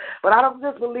God. But I don't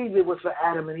just believe it was for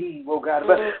Adam and Eve, oh God.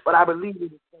 But I believe it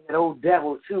was for that old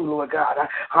devil too, Lord God.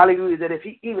 Hallelujah. That if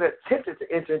he even attempted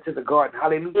to enter into the garden,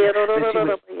 hallelujah.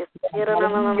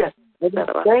 That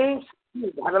same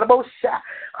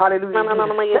hallelujah.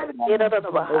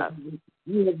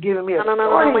 You have given me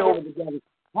authority over the devil.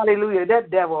 Hallelujah. That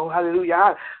devil,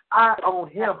 hallelujah. I own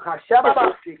him.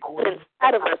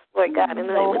 Inside of us, Lord God, in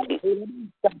the name of Jesus.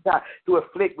 To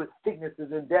afflict with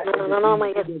sicknesses and death. Let the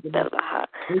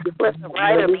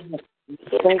right of me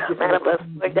out of us,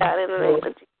 Lord God, in the name of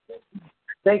Jesus.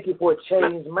 Thank you for a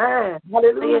changed mind.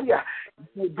 Hallelujah.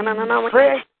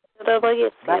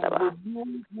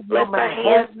 Bless our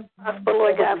hands prosper,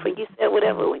 Lord God, for you said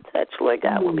whatever we touch, Lord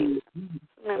God, will be.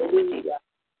 Hallelujah.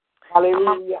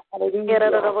 Hallelujah. Hallelujah.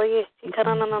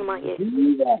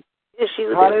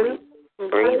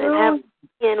 Breathe and have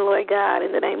in, Lord God,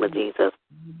 in the name of Jesus.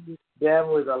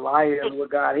 Devil is a liar, Lord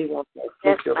God. He wants to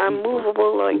that's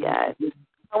unmovable, Lord God.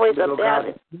 Always about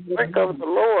it. Work of the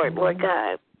Lord, Lord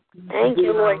God. Thank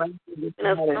you, Lord. And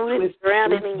us rooted,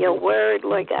 grounded in your word,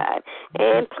 Lord God,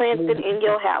 and planted in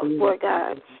your house, Lord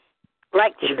God.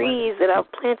 Like trees that are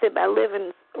planted by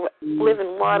living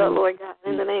water, Lord God,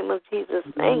 in the name of Jesus.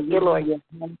 Thank you, Lord.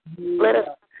 Let us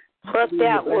trust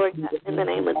out, Lord God, in the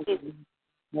name of Jesus.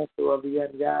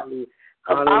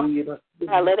 Hallelujah.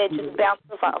 Let it just bounce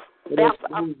off us,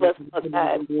 Lord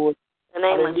God, in the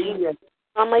name of Jesus.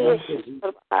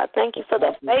 Thank you for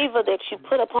the favor that you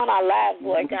put upon our lives,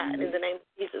 Lord God, in the name of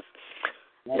Jesus.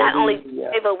 Not only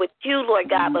favor with you, Lord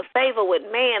God, but favor with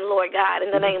man, Lord God,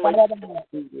 in the name of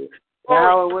Jesus.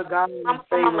 Power with God and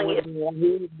favor with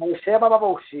me.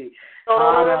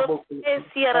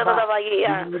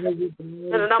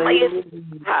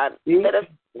 Let us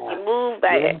be moved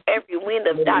by every wind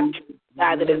of doctrine,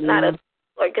 God, that is not of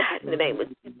Lord God, in the name of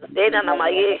Jesus.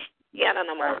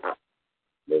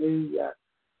 Hallelujah.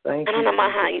 Thank you. You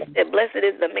said, blessed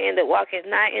is the man that walketh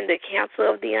not in the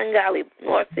counsel of the ungodly,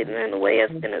 nor sitting in the way of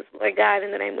sinners, Lord God,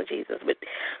 in the name of Jesus. But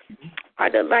our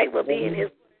delight will be in his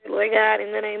word, Lord God,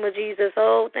 in the name of Jesus.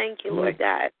 Oh, thank you, Lord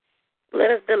God. Let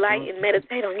us delight and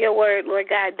meditate on your word, Lord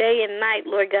God, day and night,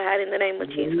 Lord God, in the name of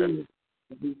Jesus.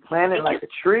 Be planted like a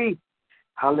tree.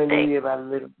 Hallelujah. By the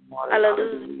living water.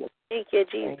 Hallelujah. Thank you,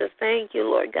 Jesus. Thank you,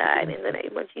 Lord God, in the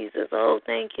name of Jesus. Oh,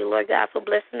 thank you, Lord God, for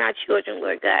blessing our children,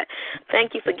 Lord God.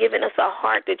 Thank you for giving us a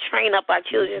heart to train up our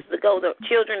children to go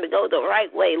the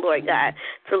right way, Lord God,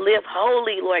 to live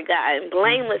holy, Lord God, and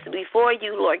blameless before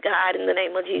you, Lord God, in the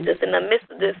name of Jesus. In the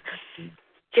midst of this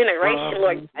generation,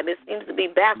 Lord God, that seems to be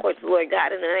backwards, Lord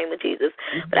God, in the name of Jesus.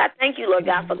 But I thank you, Lord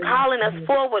God, for calling us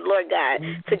forward, Lord God,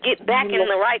 to get back in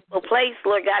the rightful place,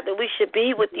 Lord God, that we should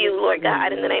be with you, Lord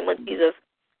God, in the name of Jesus.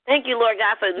 Thank you, Lord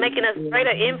God, for making us greater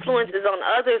influences on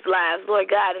others' lives, Lord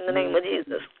God, in the name of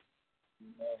Jesus.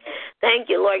 Thank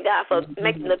you, Lord God, for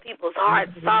making the people's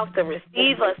hearts soft to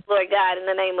receive us, Lord God, in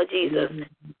the name of Jesus.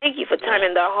 Thank you for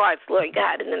turning their hearts, Lord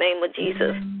God, in the name of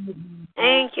Jesus.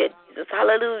 Thank you, Jesus.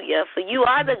 Hallelujah. For you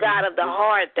are the God of the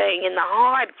hard thing in the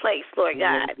hard place, Lord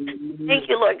God. Thank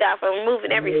you, Lord God, for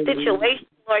removing every situation,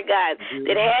 Lord God,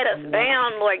 that had us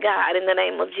bound, Lord God, in the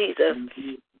name of Jesus.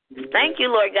 Thank you,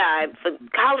 Lord God, for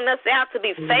calling us out to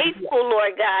be faithful,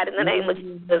 Lord God, in the name of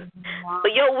Jesus. For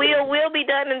your will be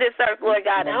done in this earth, Lord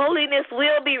God. Holiness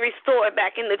will be restored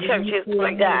back in the churches,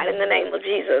 Lord God, in the name of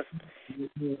Jesus.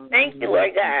 Thank you,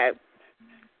 Lord God.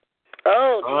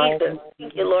 Oh, Jesus.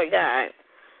 Thank you, Lord God.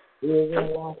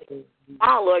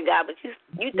 Oh, Lord God, but you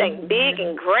think big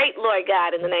and great, Lord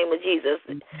God, in the name of Jesus.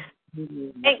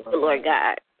 Thank you, Lord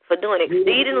God, for doing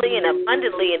exceedingly and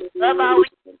abundantly and above all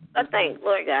I thank,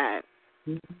 Lord God.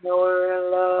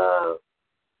 Love.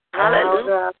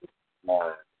 Hallelujah.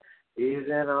 Is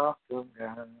an awesome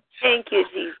God. Thank you,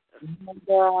 Jesus.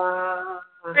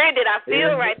 Where did I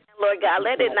feel right now, Lord God?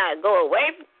 Let it not go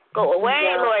away,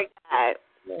 Lord God.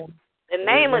 In the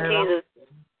name of Jesus.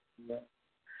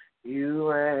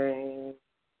 You reign.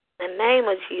 In the name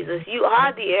of Jesus, you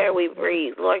are the air we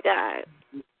breathe, Lord God.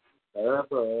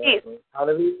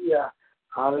 Hallelujah.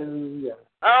 Hallelujah.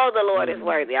 Oh, the Lord is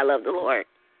worthy. I love the Lord.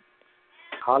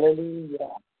 Hallelujah.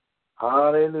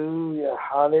 Hallelujah.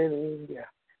 Hallelujah.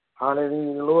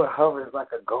 Hallelujah. The Lord hovers like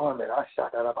a garment.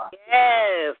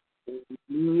 Yes.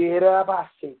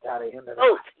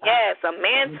 Oh, yes. A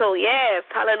mantle. Yes.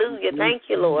 Hallelujah. Thank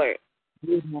you, Lord.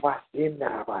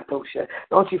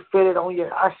 Don't you feel it on your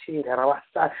ashid?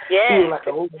 Yes. Like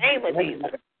a whole name of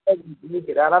Jesus.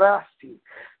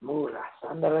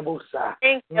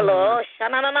 Thank you, Lord.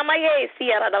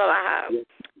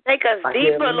 Take us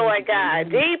deeper, Lord God.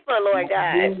 Deeper, Lord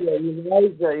God.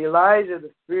 Elijah,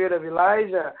 the spirit of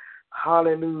Elijah.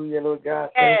 Hallelujah, Lord God.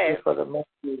 Thank you for the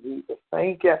message, Jesus.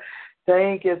 Thank you.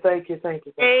 Thank you, thank you, thank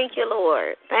you. Thank you,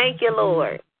 Lord. Thank you,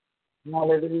 Lord.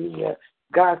 Hallelujah.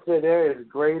 God said there is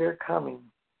greater coming.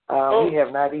 We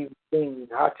have not even seen.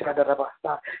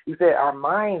 He said our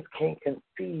minds can't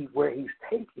conceive where he's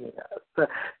taking us.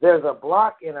 There's a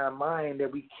block in our mind that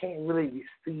we can't really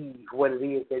receive what it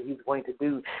is that he's going to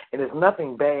do. And it's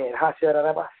nothing bad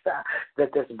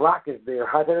that this block is there.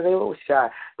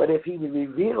 But if he would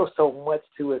reveal so much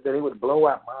to us that it would blow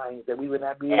our minds, that we would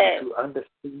not be able to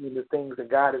understand the things that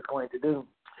God is going to do.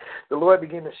 The Lord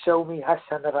began to show me us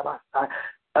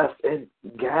in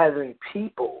gathering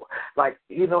people. Like,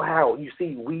 you know how you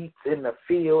see wheats in the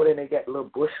field and they got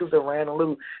little bushes around, a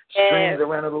little strings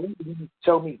around it. He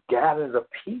showed me gatherings of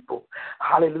people.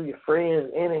 Hallelujah.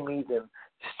 Friends, enemies, and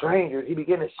strangers. He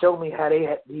began to show me how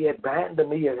he had bound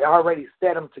them. He had already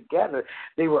set them together.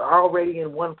 They were already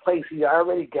in one place. He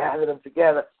already gathered them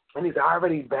together. And he's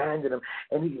already abandoned them.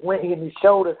 And he went and he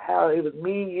showed us how it was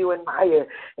me, you, and Maya,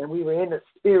 and we were in the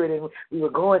spirit, and we were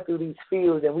going through these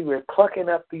fields, and we were plucking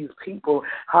up these people,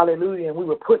 hallelujah, and we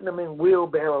were putting them in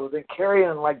wheelbarrows and carrying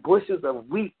them like bushels of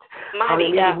wheat.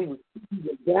 Hallelujah. We were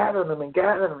gathering them and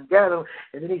gathering them and gathering them,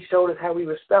 and then he showed us how we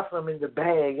were stuffing them in the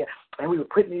bag, and we were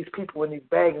putting these people in these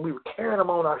bags, and we were carrying them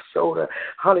on our shoulder.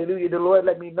 Hallelujah. The Lord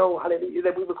let me know, hallelujah,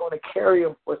 that we were going to carry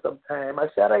them for some time. I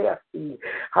said,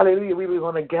 hallelujah, we were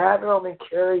going to gather them and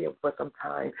carry them for some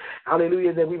time.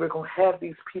 Hallelujah, that we were going to have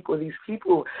these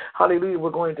people, hallelujah, were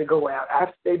going to go out.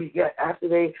 After they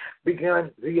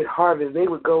began to get harvest, they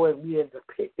would go and be in the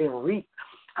pit and reap.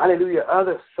 Hallelujah,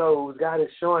 other souls. God is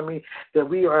showing me that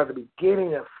we are the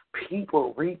beginning of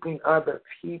people reaping other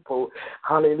people.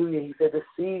 Hallelujah. He said the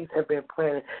seeds have been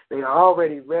planted. They are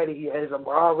already ready. He has them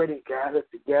already gathered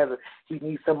together. He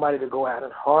needs somebody to go out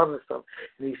and harvest them.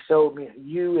 And he showed me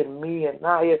you and me and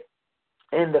Naya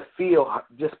in the field,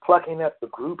 just plucking up the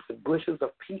groups and bushes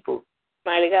of people.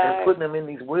 Mighty God. And putting them in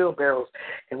these wheelbarrows,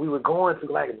 and we were going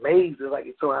through like mazes.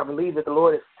 So I believe that the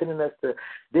Lord is sending us to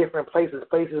different places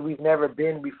we've never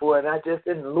been before, not just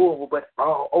in Louisville, but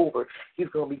all over. He's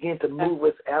going to begin to move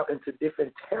us out into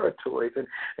different territories,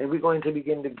 and we're going to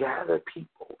begin to gather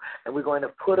people, and we're going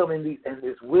to put them in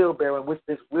this wheelbarrow, in which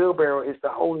this wheelbarrow is the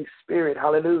Holy Spirit.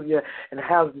 Hallelujah. And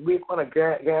how we're going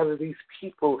to gather these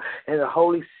people, and the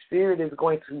Holy Spirit is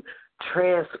going to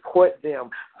transport them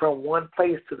from one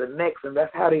place to the next, and that's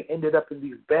how they ended up in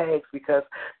these bags, because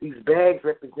these bags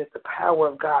represent the power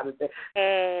of God.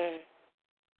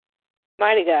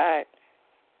 Mighty God.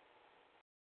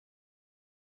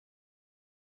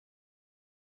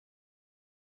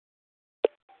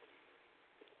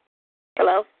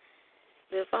 Hello?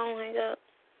 Did your phone hang up?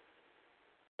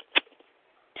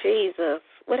 Jesus.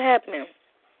 What happened?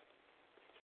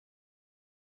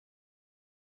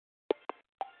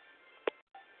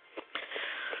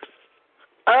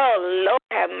 Oh, Lord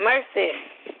have mercy.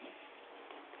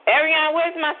 Ariana,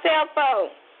 where's my cell phone?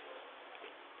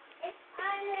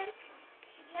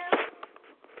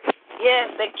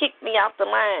 Yes, they kicked me off the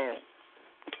line.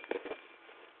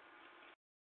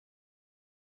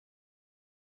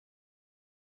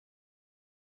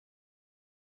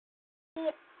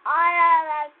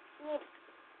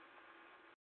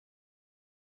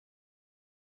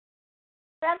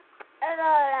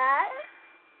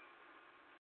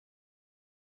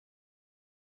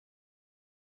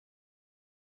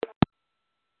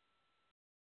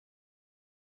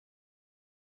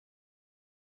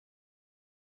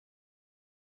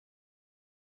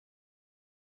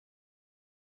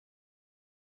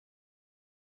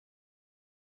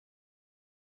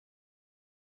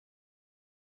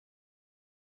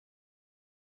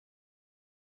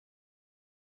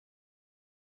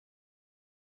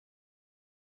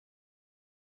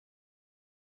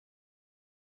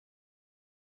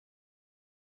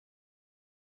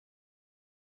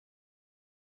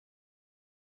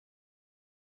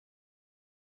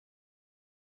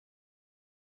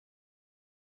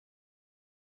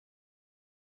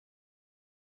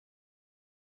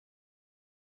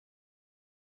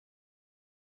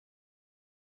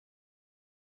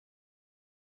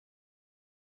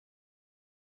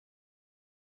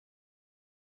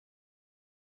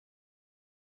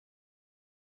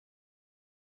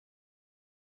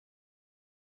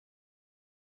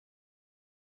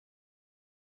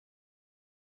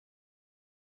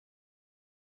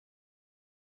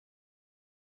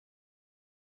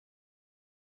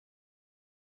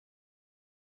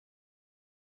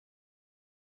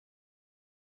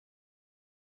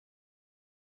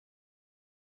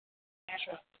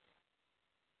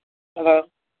 Hello?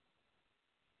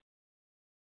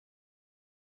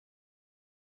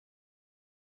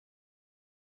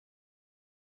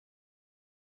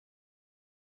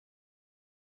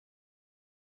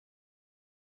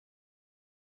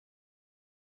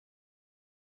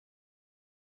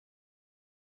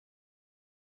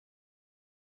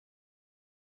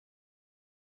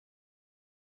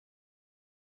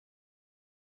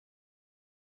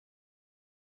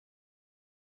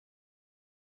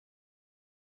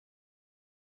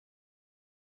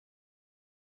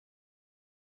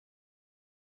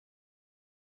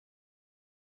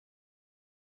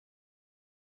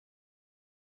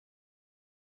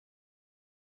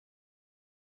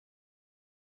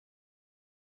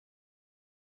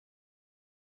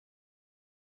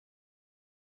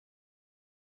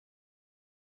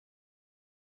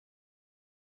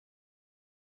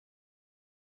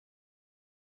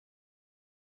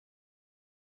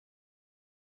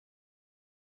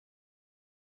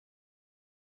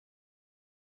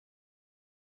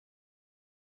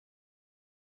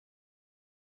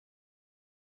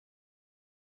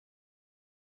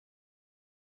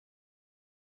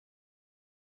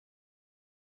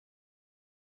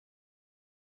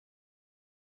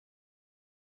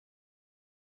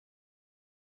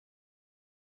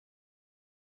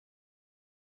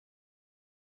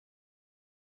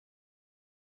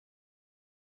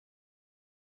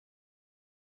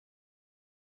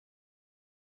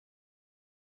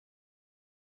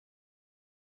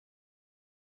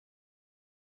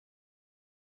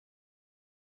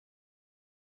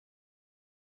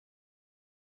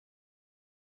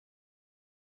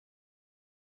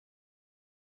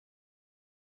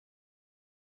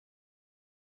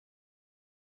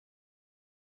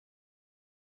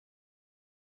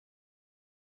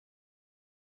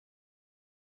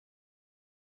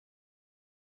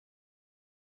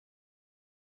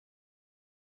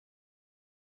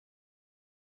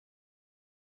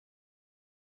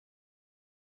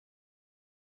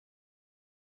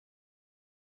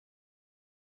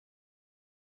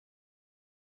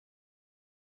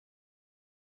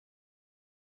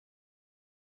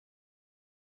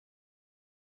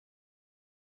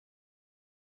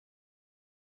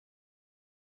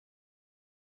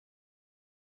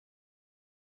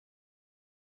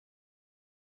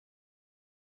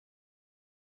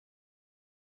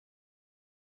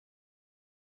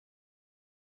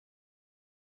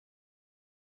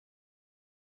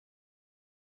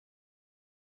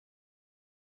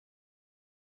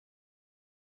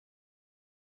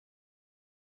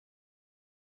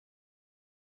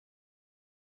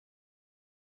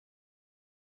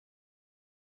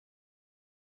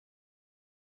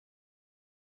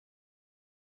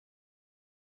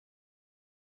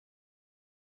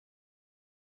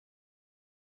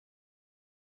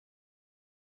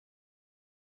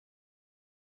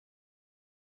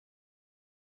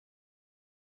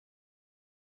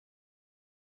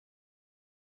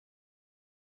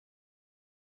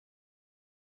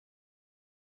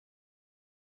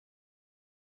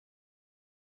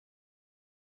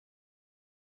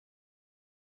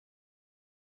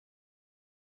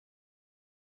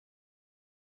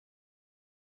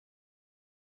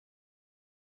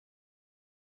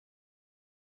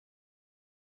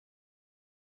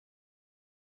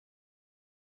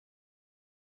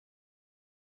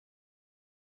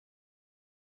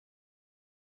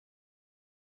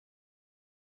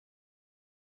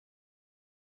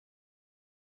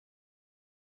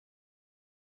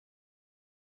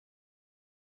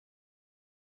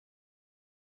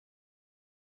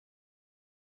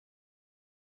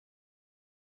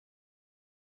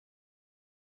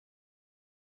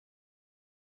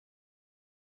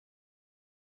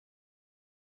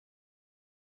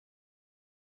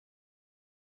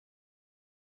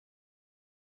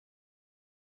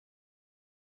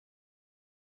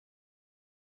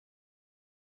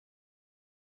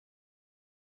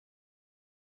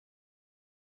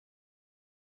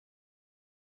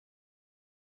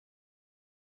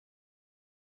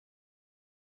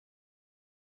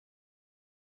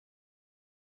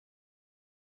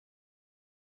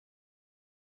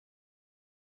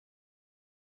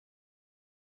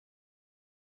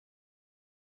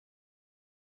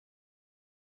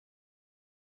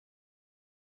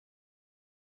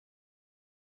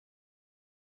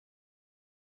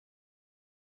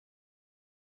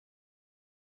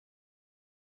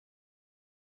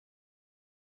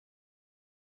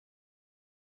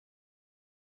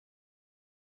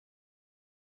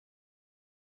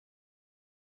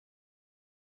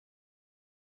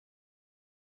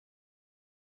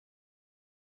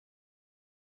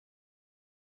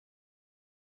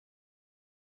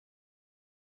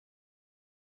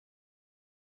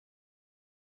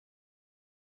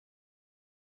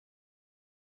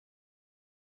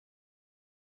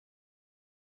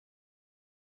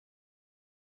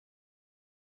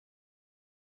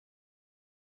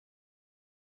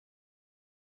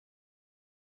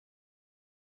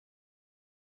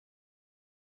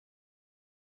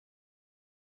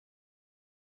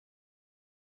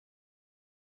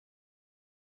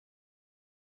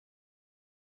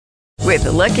 With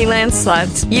the Lucky Land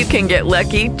Slots, you can get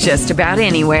lucky just about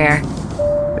anywhere.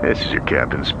 This is your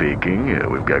captain speaking.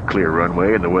 We've got clear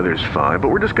runway and the weather's fine, but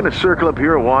we're just going to circle up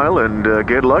here a while and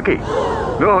get lucky.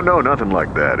 No, nothing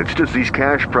like that. It's just these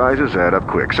cash prizes add up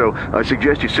quick. So I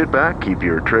suggest you sit back, keep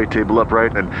your tray table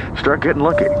upright, and start getting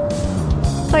lucky.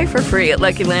 Play for free at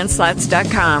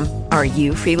LuckyLandSlots.com. Are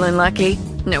you feeling lucky?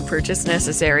 No purchase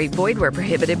necessary. Void where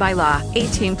prohibited by law.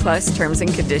 18+ terms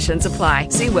and conditions apply.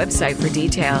 See website for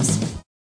details.